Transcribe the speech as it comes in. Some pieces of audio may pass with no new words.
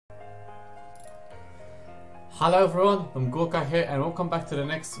Hello everyone, I'm Gorka here and welcome back to the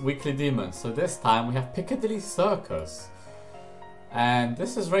next weekly demon. So this time we have Piccadilly Circus. And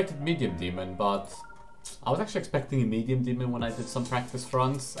this is rated medium demon, but I was actually expecting a medium demon when I did some practice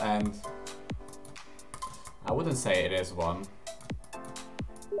runs, and I wouldn't say it is one.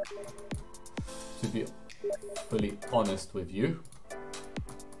 To be fully honest with you.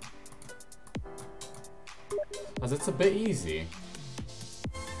 As it's a bit easy.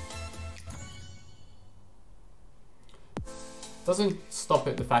 Doesn't stop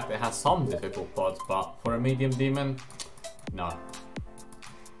it the fact that it has some difficult parts, but for a medium demon, no.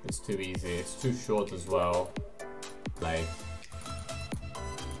 It's too easy, it's too short as well. Like,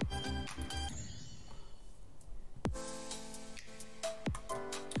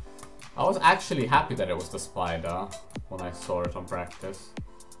 I was actually happy that it was the spider when I saw it on practice,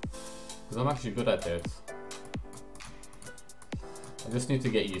 because I'm actually good at it. I just need to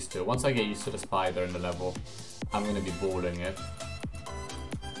get used to it. Once I get used to the spider in the level, I'm gonna be balling it.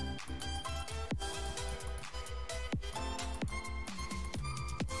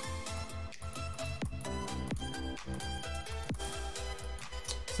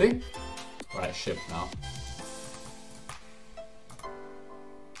 See? Right, ship now.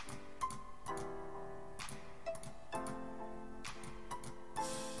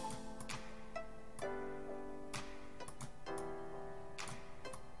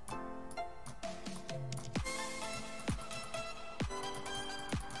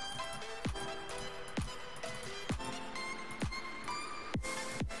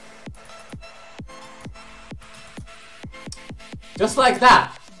 Just like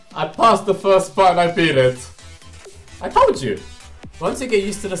that! I passed the first part and I beat it. I told you! Once you get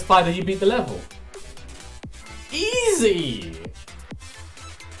used to the spider, you beat the level. Easy!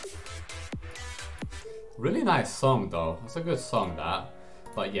 Really nice song though. It's a good song, that.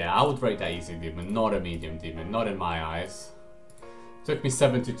 But yeah, I would rate that easy demon, not a medium demon, not in my eyes. Took me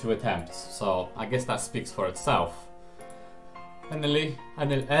 72 attempts, so I guess that speaks for itself. Anyway,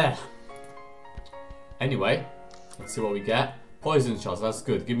 let's see what we get. Poison shots, that's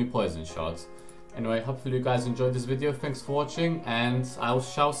good. Give me poison shots. Anyway, hopefully you guys enjoyed this video. Thanks for watching, and I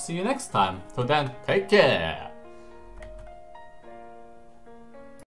shall see you next time. Till then, take care!